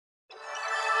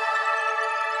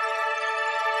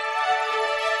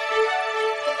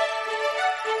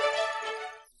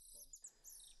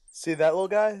See that little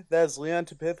guy? That is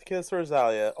Leontopithecus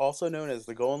rosalia, also known as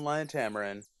the golden lion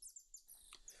tamarin.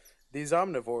 These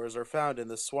omnivores are found in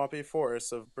the swampy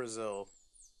forests of Brazil.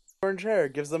 Orange hair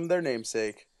gives them their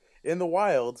namesake. In the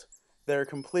wild, they're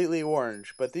completely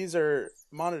orange, but these are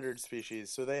monitored species,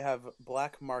 so they have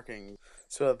black markings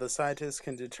so that the scientists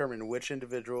can determine which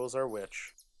individuals are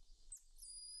which.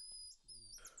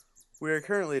 We are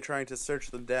currently trying to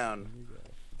search them down.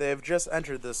 They have just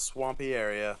entered this swampy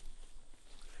area.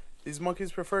 These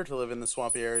monkeys prefer to live in the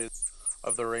swampy areas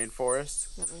of the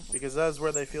rainforest because that is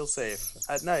where they feel safe.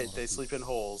 At night, they sleep in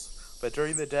holes, but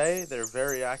during the day, they're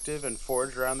very active and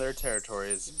forage around their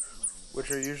territories,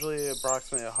 which are usually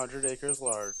approximately 100 acres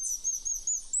large.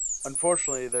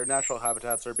 Unfortunately, their natural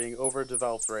habitats are being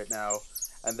overdeveloped right now,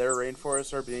 and their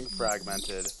rainforests are being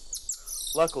fragmented.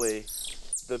 Luckily,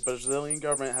 the Brazilian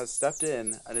government has stepped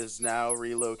in and is now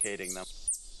relocating them.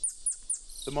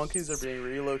 The monkeys are being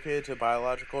relocated to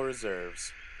biological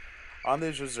reserves. On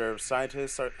these reserves,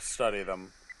 scientists study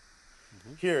them.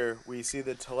 Here, we see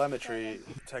the telemetry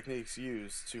techniques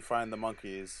used to find the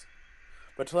monkeys.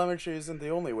 But telemetry isn't the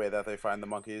only way that they find the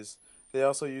monkeys. They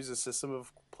also use a system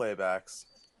of playbacks.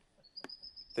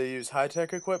 They use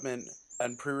high-tech equipment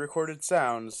and pre-recorded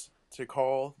sounds to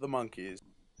call the monkeys.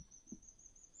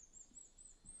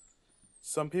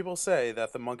 Some people say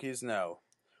that the monkeys know,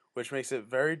 which makes it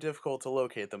very difficult to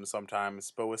locate them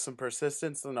sometimes, but with some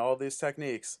persistence and all these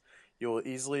techniques, you will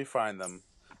easily find them.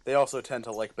 They also tend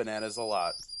to like bananas a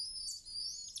lot.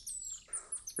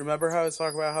 Remember how I was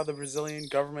talking about how the Brazilian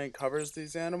government covers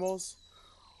these animals?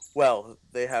 Well,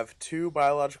 they have two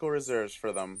biological reserves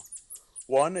for them.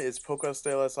 One is Pocos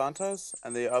de las Antas,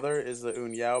 and the other is the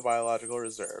União Biological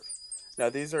Reserve. Now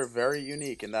these are very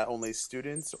unique in that only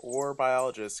students or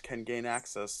biologists can gain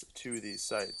access to these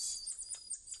sites.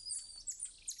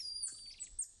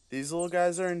 These little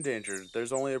guys are endangered.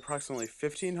 There's only approximately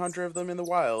 1,500 of them in the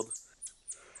wild.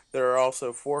 There are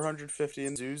also 450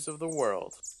 in zoos of the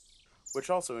world, which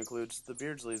also includes the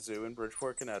Beardsley Zoo in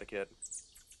Bridgeport, Connecticut.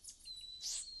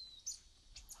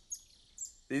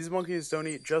 These monkeys don't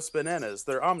eat just bananas,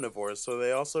 they're omnivores, so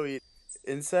they also eat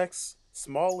insects,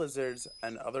 small lizards,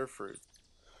 and other fruit.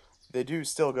 They do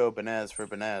still go bananas for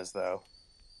bananas, though.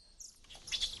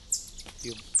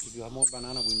 If you have more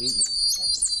banana, we need more.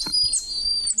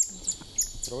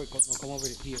 Throw it, come over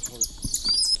here.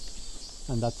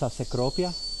 And that's a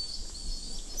cecropia.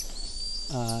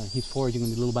 He's foraging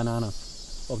the little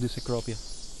bananas of the cecropia.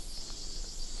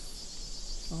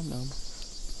 Oh no.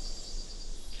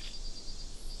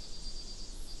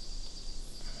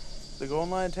 The golden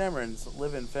lion tamarins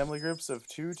live in family groups of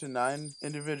 2 to 9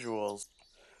 individuals.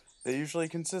 They usually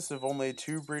consist of only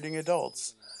 2 breeding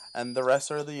adults, and the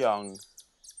rest are the young.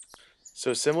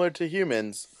 So similar to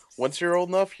humans, once you're old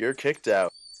enough, you're kicked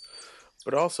out.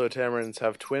 But also tamarins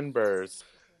have twin burrs,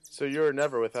 so you're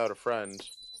never without a friend.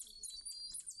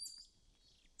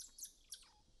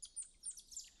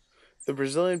 The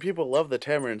Brazilian people love the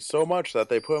tamarins so much that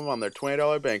they put them on their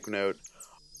 $20 banknote.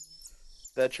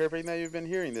 That chirping that you've been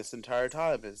hearing this entire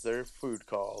time is their food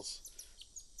calls.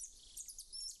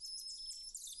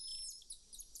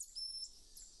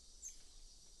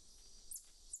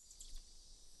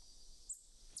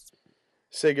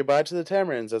 Say goodbye to the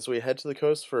tamarins as we head to the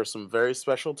coast for some very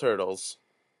special turtles.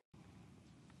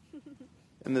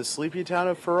 In the sleepy town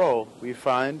of Farol, we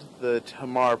find the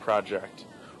Tamar Project,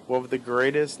 one of the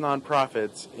greatest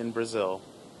nonprofits in Brazil.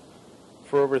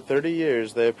 For over 30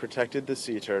 years, they have protected the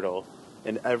sea turtle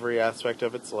in every aspect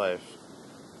of its life.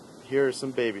 Here are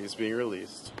some babies being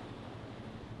released.